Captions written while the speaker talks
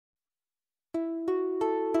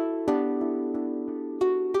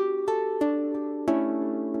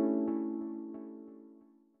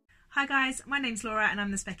Hi guys, my name's Laura and I'm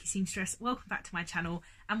the Specky Seamstress. Welcome back to my channel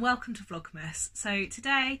and welcome to Vlogmas. So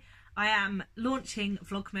today I am launching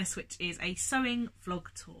Vlogmas, which is a sewing vlog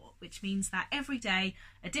tour, which means that every day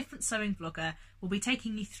a different sewing vlogger will be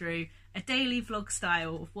taking you through a daily vlog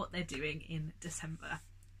style of what they're doing in December.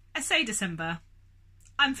 I say December,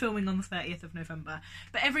 I'm filming on the 30th of November,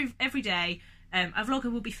 but every day a vlogger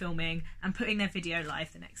will be filming and putting their video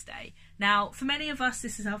live the next day. Now, for many of us,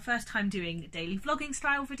 this is our first time doing daily vlogging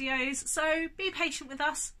style videos, so be patient with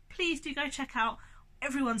us. Please do go check out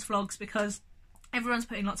everyone's vlogs because everyone's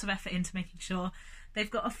putting lots of effort into making sure they've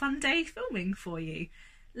got a fun day filming for you.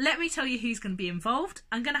 Let me tell you who's going to be involved.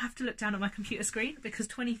 I'm going to have to look down at my computer screen because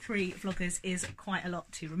 23 vloggers is quite a lot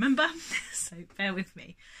to remember, so bear with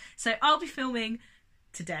me. So I'll be filming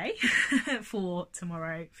today for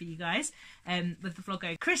tomorrow for you guys with the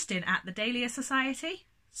vlogger Kristen at the Dahlia Society,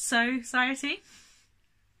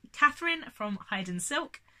 Catherine from Hide and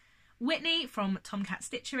Silk, Whitney from Tomcat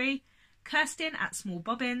Stitchery, Kirsten at Small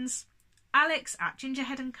Bobbins, Alex at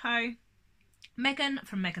Gingerhead & Co, Megan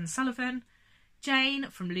from Megan Sullivan, Jane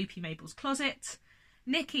from Loopy Mabel's Closet,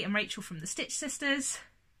 Nikki and Rachel from the Stitch Sisters,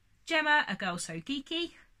 Gemma, a girl so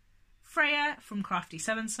geeky, Freya from Crafty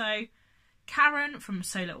So and So, Karen from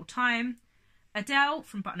So Little Time, Adele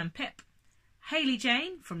from Button and Pip, Hayley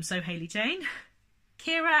Jane from So Hayley Jane,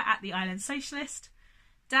 Kira at The Island Socialist,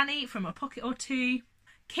 Danny from A Pocket or Two,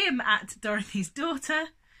 Kim at Dorothy's Daughter,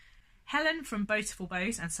 Helen from Beautiful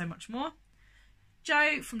Bows and so much more,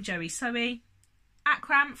 Joe from Joey Sewy,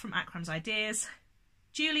 Akram from Akram's Ideas,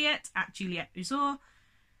 Juliet at Juliet Uzor,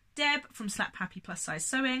 Deb from Slap Happy Plus Size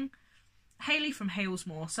Sewing, Hayley from Hales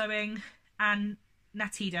More Sewing, and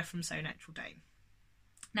Natida from Sew Natural Dame.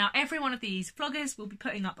 Now, every one of these vloggers will be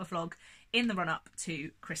putting up a vlog in the run-up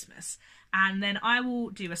to Christmas, and then I will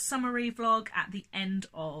do a summary vlog at the end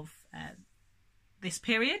of this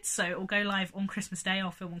period, so it will go live on Christmas Day.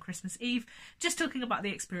 I'll film on Christmas Eve, just talking about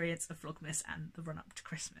the experience of Vlogmas and the run-up to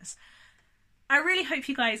Christmas. I really hope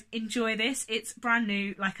you guys enjoy this. It's brand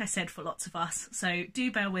new, like I said, for lots of us, so do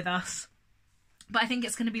bear with us. But I think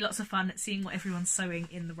it's going to be lots of fun seeing what everyone's sewing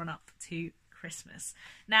in the run-up to Christmas.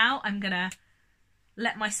 Now I'm gonna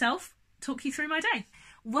let myself talk you through my day.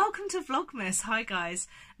 Welcome to Vlogmas. Hi guys.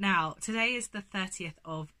 Now today is the 30th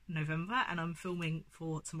of November and I'm filming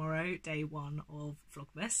for tomorrow, day one of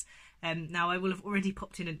Vlogmas. Now I will have already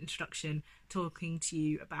popped in an introduction talking to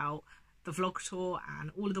you about the vlog tour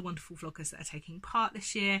and all of the wonderful vloggers that are taking part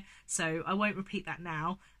this year, so I won't repeat that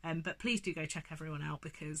now, but please do go check everyone out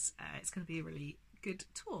because it's going to be a really good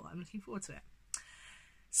tour. I'm looking forward to it.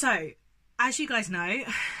 So as you guys know,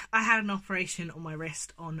 I had an operation on my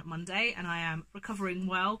wrist on Monday and I am recovering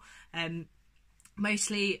well.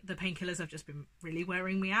 Mostly the painkillers have just been really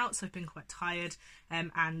wearing me out, so I've been quite tired,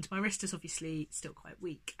 and my wrist is obviously still quite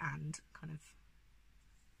weak and kind of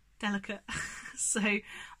delicate. So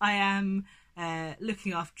I am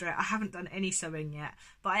looking after it. I haven't done any sewing yet,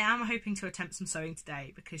 but I am hoping to attempt some sewing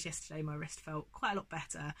today because yesterday my wrist felt quite a lot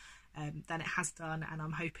better than it has done, and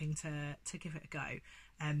I'm hoping to give it a go.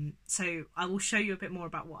 So I will show you a bit more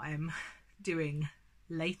about what I'm doing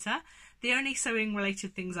later. The only sewing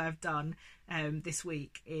related things I've done this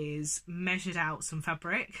week is measured out some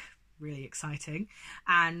fabric, really exciting,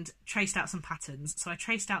 and traced out some patterns. So I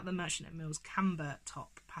traced out the Merchant & Mills camber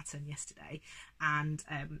top pattern yesterday, and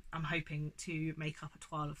I'm hoping to make up a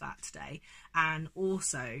toile of that today, and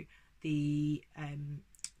also the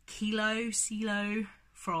Silo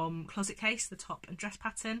from Closet Case, the top and dress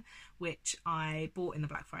pattern, which I bought in the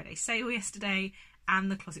Black Friday sale yesterday,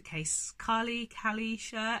 and the Closet Case Cali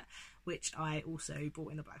shirt, which I also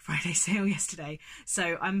bought in the Black Friday sale yesterday.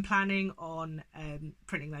 So I'm planning on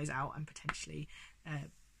printing those out and potentially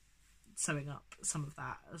sewing up some of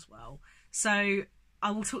that as well. So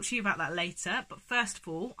I will talk to you about that later, but first of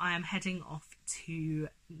all, I am heading off to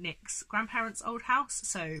Nick's grandparents' old house.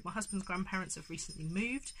 So my husband's grandparents have recently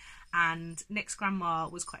moved, and Nick's grandma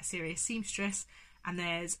was quite a serious seamstress, and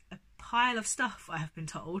there's a pile of stuff, I have been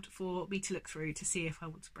told, for me to look through to see if I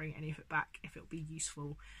want to bring any of it back, if it'll be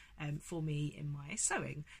useful for me in my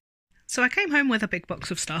sewing. So I came home with a big box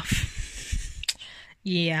of stuff.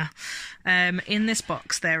 Yeah. In this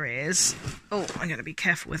box there is, oh, I'm going to be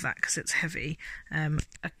careful with that because it's heavy,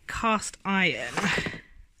 a cast iron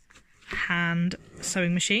hand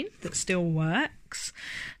sewing machine that still works.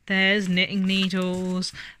 There's knitting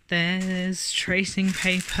needles, there's tracing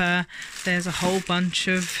paper, there's a whole bunch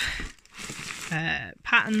of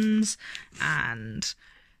patterns, and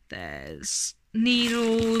there's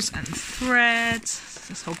needles and threads.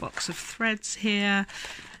 This whole box of threads here.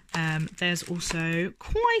 There's also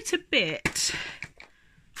quite a bit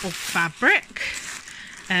of fabric.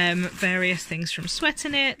 various things from sweater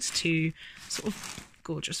knits to sort of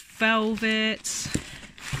gorgeous velvet.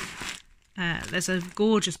 There's a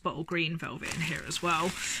gorgeous bottle green velvet in here as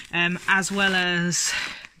well as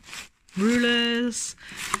rulers,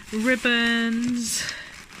 ribbons,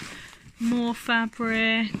 more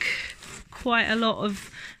fabric, quite a lot of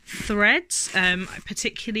threads. I'm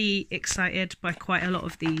particularly excited by quite a lot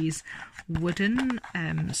of these wooden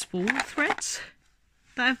spool threads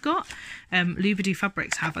that I've got. Lubidoo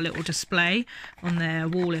Fabrics have a little display on their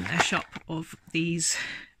wall in their shop of these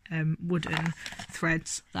wooden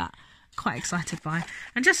threads that I'm quite excited by,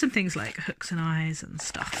 and just some things like hooks and eyes and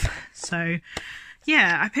stuff. So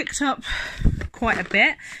yeah, I picked up quite a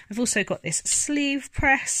bit. I've also got this sleeve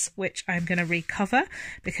press, which I'm going to recover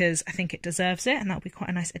because I think it deserves it, and that'll be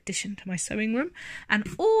quite a nice addition to my sewing room. And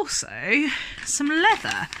also some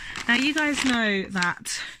leather. Now, you guys know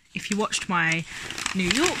that if you watched my New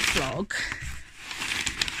York vlog,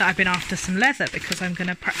 that I've been after some leather because I'm going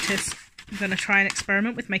to try and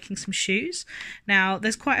experiment with making some shoes. Now,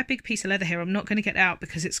 there's quite a big piece of leather here. I'm not going to get it out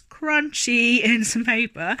because it's crunchy in some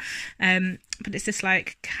paper. But it's this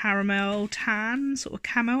like caramel tan, sort of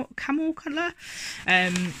camel colour,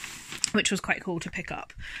 which was quite cool to pick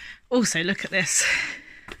up. Also, look at this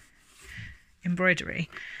embroidery.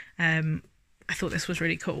 I thought this was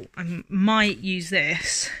really cool. I might use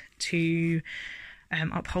this to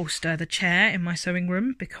upholster the chair in my sewing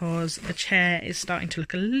room because the chair is starting to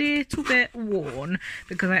look a little bit worn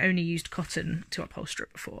because I only used cotton to upholster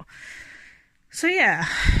it before. So yeah,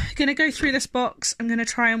 I'm going to go through this box. I'm going to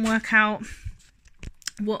try and work out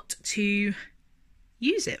what to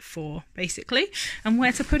use it for, basically, and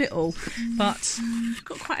where to put it all. But I've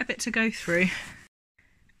got quite a bit to go through.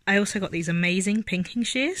 I also got these amazing pinking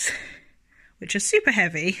shears, which are super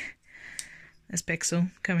heavy. There's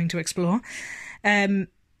Pixel coming to explore.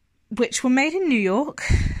 Which were made in New York.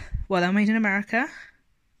 Well, they're made in America.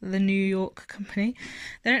 The New York company.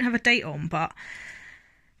 They don't have a date on, but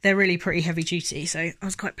they're really pretty heavy duty, so I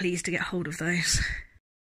was quite pleased to get hold of those.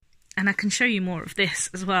 And I can show you more of this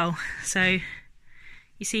as well. So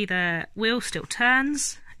you see the wheel still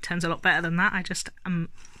turns. It turns a lot better than that. I just am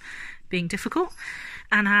being difficult.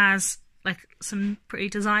 And has like some pretty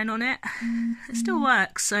design on it. It still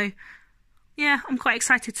works. So yeah, I'm quite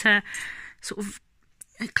excited to sort of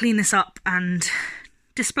clean this up and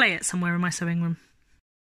display it somewhere in my sewing room.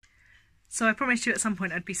 So I promised you at some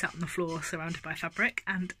point I'd be sat on the floor surrounded by fabric,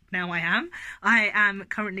 and now I am. I am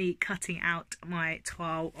currently cutting out my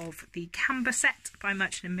toile of the Canva set by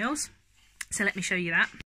Merchant & Mills. So let me show you that.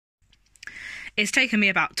 It's taken me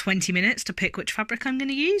about 20 minutes to pick which fabric I'm going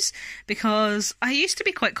to use because I used to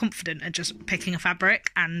be quite confident at just picking a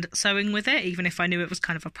fabric and sewing with it, even if I knew it was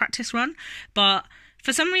kind of a practice run. But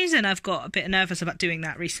for some reason, I've got a bit nervous about doing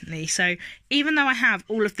that recently. So even though I have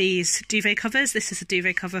all of these duvet covers, this is a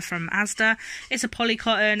duvet cover from Asda. It's a poly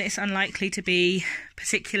cotton. It's unlikely to be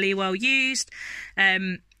particularly well used.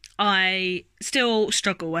 I still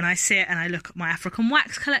struggle when I sit and I look at my African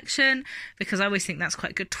wax collection because I always think that's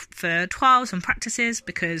quite good for toiles and practices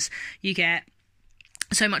because you get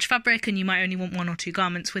so much fabric and you might only want one or two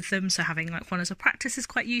garments with them. So having like one as a practice is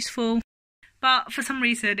quite useful. But for some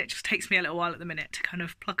reason, it just takes me a little while at the minute to kind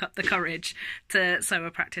of pluck up the courage to sew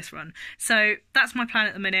a practice run. So that's my plan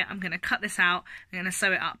at the minute. I'm going to cut this out, I'm going to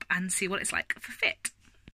sew it up and see what it's like for fit.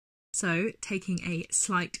 So taking a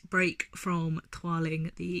slight break from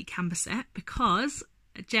toiling the Canva set because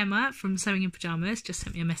Gemma from Sewing in Pyjamas just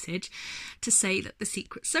sent me a message to say that the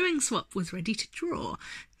secret sewing swap was ready to draw.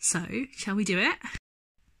 So shall we do it?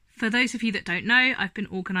 For those of you that don't know, I've been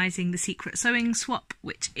organising the Secret Sewing Swap,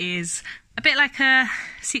 which is a bit like a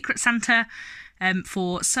Secret Santa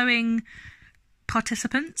for sewing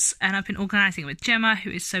participants. And I've been organising it with Gemma,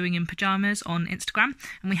 who is Sewing in Pyjamas on Instagram.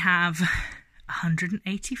 And we have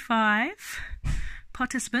 185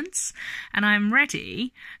 participants. And I'm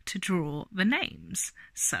ready to draw the names.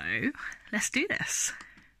 So let's do this.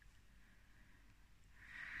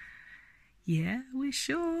 Yeah, we're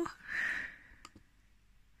sure.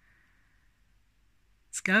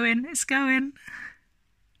 It's going, it's going.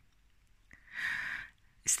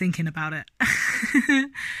 It's thinking about it.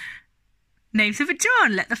 Names have been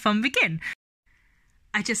drawn, let the fun begin.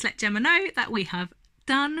 I just let Gemma know that we have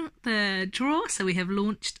done the draw, so we have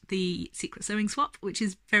launched the Secret Sewing Swap, which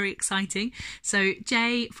is very exciting. So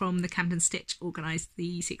Jay from the Camden Stitch organised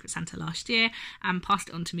the Secret Santa last year and passed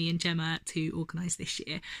it on to me and Gemma to organise this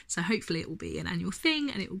year. So hopefully it will be an annual thing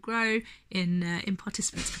and it will grow in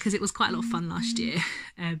participants because it was quite a lot of fun last year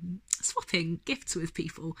swapping gifts with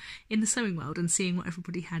people in the sewing world and seeing what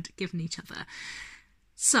everybody had given each other.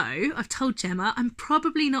 So, I've told Gemma I'm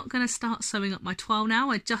probably not going to start sewing up my toile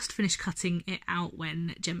now. I just finished cutting it out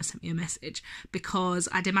when Gemma sent me a message, because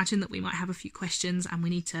I'd imagine that we might have a few questions and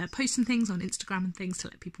we need to post some things on Instagram and things to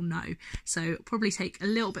let people know. So, I'll probably take a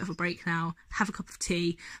little bit of a break now, have a cup of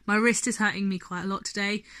tea. My wrist is hurting me quite a lot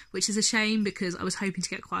today, which is a shame because I was hoping to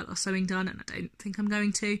get quite a lot of sewing done and I don't think I'm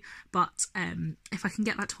going to. But if I can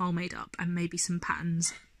get that toile made up and maybe some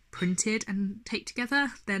patterns printed and taped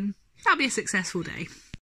together, then that'll be a successful day.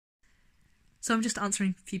 So I'm just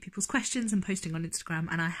answering a few people's questions and posting on Instagram,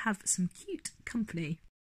 and I have some cute company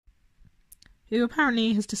who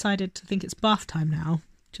apparently has decided to think it's bath time now,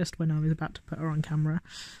 just when I was about to put her on camera.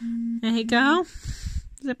 Hey girl,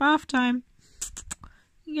 is it bath time?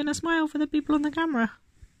 You gonna smile for the people on the camera?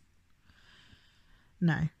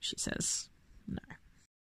 No, she says no.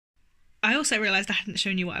 I also realised I hadn't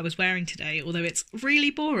shown you what I was wearing today, although it's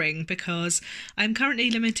really boring because I'm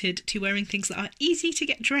currently limited to wearing things that are easy to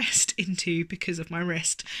get dressed into because of my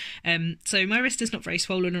wrist. So my wrist is not very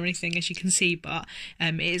swollen or anything, as you can see, but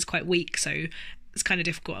it is quite weak, so it's kind of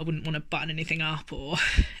difficult. I wouldn't want to button anything up or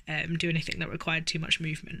do anything that required too much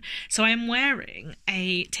movement. So I am wearing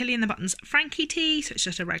a Tilly and the Buttons Frankie tee, so it's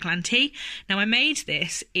just a raglan tee. Now I made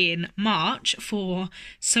this in March for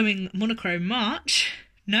Sewing Monochrome March.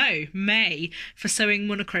 No, May, for Sewing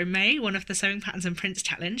Monochrome May, one of the Sewing Patterns and Prints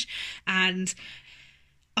Challenge. And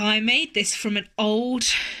I made this from an old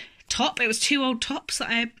top. It was 2 old tops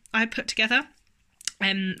that I put together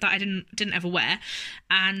that I didn't ever wear,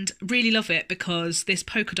 and really love it because this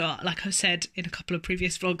polka dot, like I've said in a couple of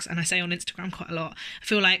previous vlogs and I say on Instagram quite a lot, I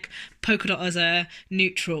feel like polka dot as a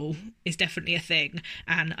neutral is definitely a thing,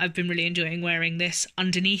 and I've been really enjoying wearing this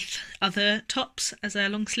underneath other tops as a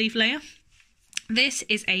long sleeve layer. This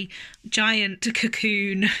is a giant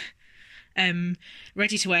cocoon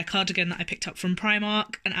ready to wear cardigan that I picked up from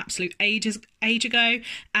Primark an absolute age ago,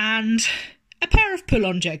 and a pair of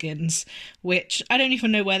pull-on jeggings, which I don't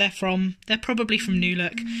even know where they're from. They're probably from New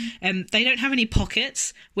Look. They don't have any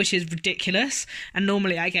pockets, which is ridiculous, and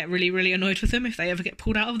normally I get really, really annoyed with them if they ever get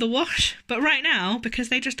pulled out of the wash. But right now, because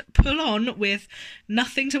they just pull on with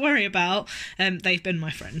nothing to worry about, they've been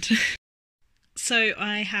my friend. So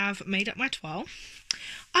I have made up my toile.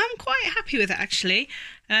 I'm quite happy with it, actually.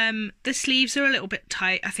 The sleeves are a little bit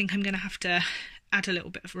tight. I think I'm going to have to add a little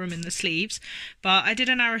bit of room in the sleeves, but I did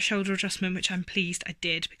a narrow shoulder adjustment, which I'm pleased I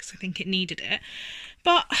did because I think it needed it.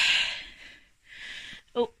 But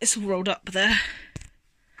oh, it's all rolled up there.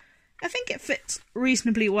 I think it fits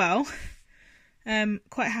reasonably well.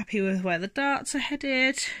 Quite happy with where the darts are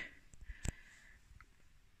headed.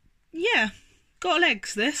 Yeah, got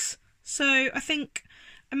legs this, so I think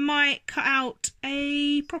I might cut out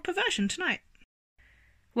a proper version tonight.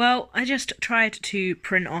 Well, I just tried to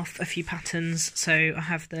print off a few patterns. So I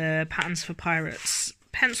have the Patterns for Pirates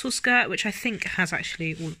pencil skirt, which I think has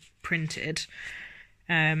actually all printed.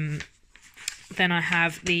 Then I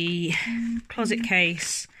have the Closet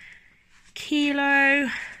Case Kilo,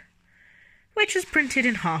 which is printed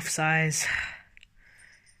in half size.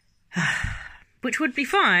 Which would be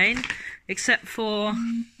fine, except for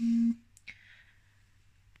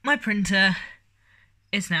my printer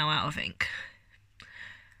is now out of ink.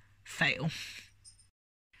 Fail.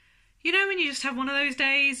 You know when you just have one of those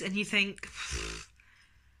days and you think,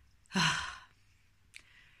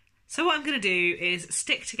 So what I'm going to do is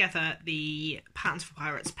stick together the Patterns for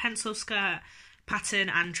Pirates pencil skirt pattern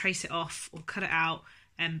and trace it off or cut it out,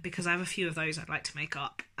 because I have a few of those I'd like to make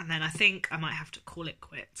up, and then I think I might have to call it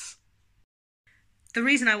quits. The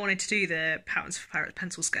reason I wanted to do the Patterns for Pirates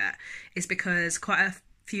pencil skirt is because quite a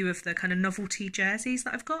few of the kind of novelty jerseys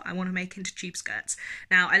that I've got I want to make into tube skirts.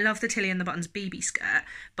 Now I love the Tilly and the Buttons BB skirt,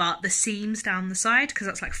 but the seams down the side, because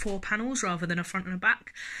that's like 4 panels rather than a front and a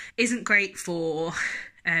back, isn't great for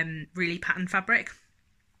really patterned fabric.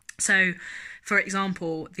 So for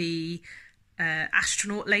example, the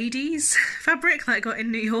astronaut ladies fabric that I got in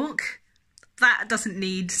New York, that doesn't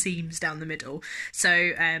need seams down the middle, so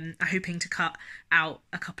I'm hoping to cut out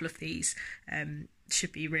a couple of these.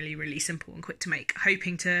 Should be really, really simple and quick to make.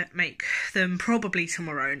 Hoping to make them probably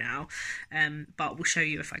tomorrow now, but we'll show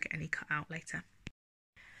you if I get any cut out later.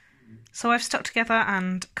 So I've stuck together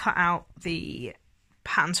and cut out the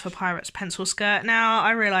Patterns for Pirates pencil skirt. Now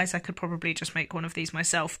I realise I could probably just make one of these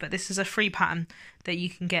myself, but this is a free pattern that you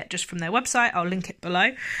can get just from their website. I'll link it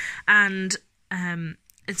below, and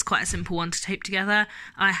it's quite a simple one to tape together.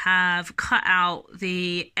 I have cut out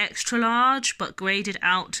the extra large but graded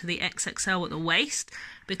out to the XXL at the waist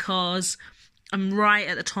because I'm right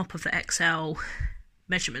at the top of the XL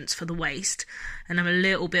measurements for the waist, and I'm a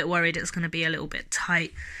little bit worried it's going to be a little bit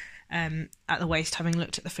tight at the waist, having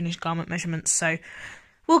looked at the finished garment measurements. So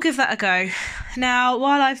we'll give that a go. Now,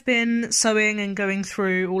 while I've been sewing and going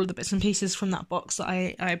through all of the bits and pieces from that box that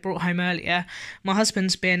I brought home earlier, my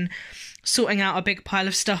husband's been sorting out a big pile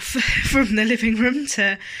of stuff from the living room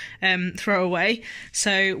to throw away.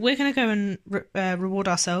 So we're going to go and reward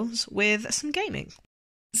ourselves with some gaming.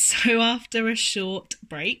 So after a short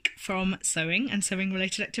break from sewing and sewing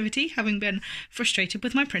related activity, having been frustrated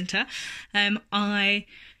with my printer, I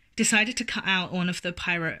decided to cut out one of the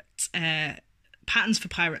Patterns for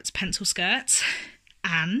Pirates pencil skirts,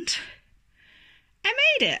 and I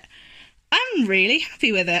made it. I'm really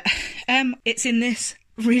happy with it. It's in this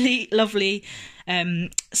really lovely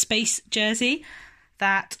space jersey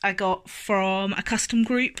that I got from a custom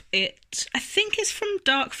group. I think it's from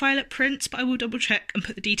Dark Violet Prints, but I will double check and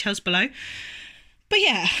put the details below. But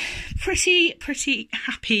yeah, pretty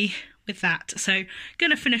happy with that. So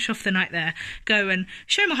gonna finish off the night there, go and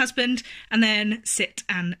show my husband, and then sit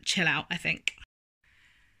and chill out, I think.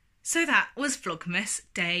 So that was Vlogmas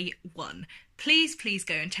Day 1. Please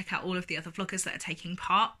go and check out all of the other vloggers that are taking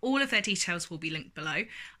part. All of their details will be linked below.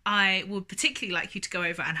 I would particularly like you to go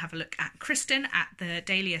over and have a look at Kristen at the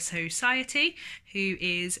Dahlia Society, who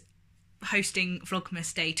is hosting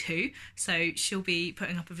Vlogmas Day 2. So she'll be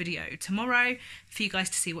putting up a video tomorrow for you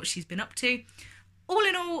guys to see what she's been up to. All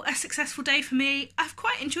in all, a successful day for me. I've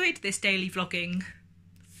quite enjoyed this daily vlogging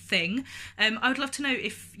thing. I would love to know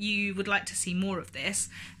if you would like to see more of this.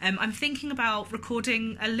 I'm thinking about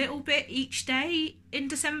recording a little bit each day in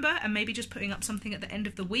December and maybe just putting up something at the end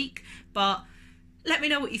of the week, but let me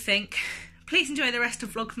know what you think. Please enjoy the rest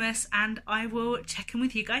of Vlogmas and I will check in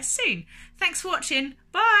with you guys soon. Thanks for watching.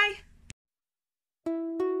 Bye!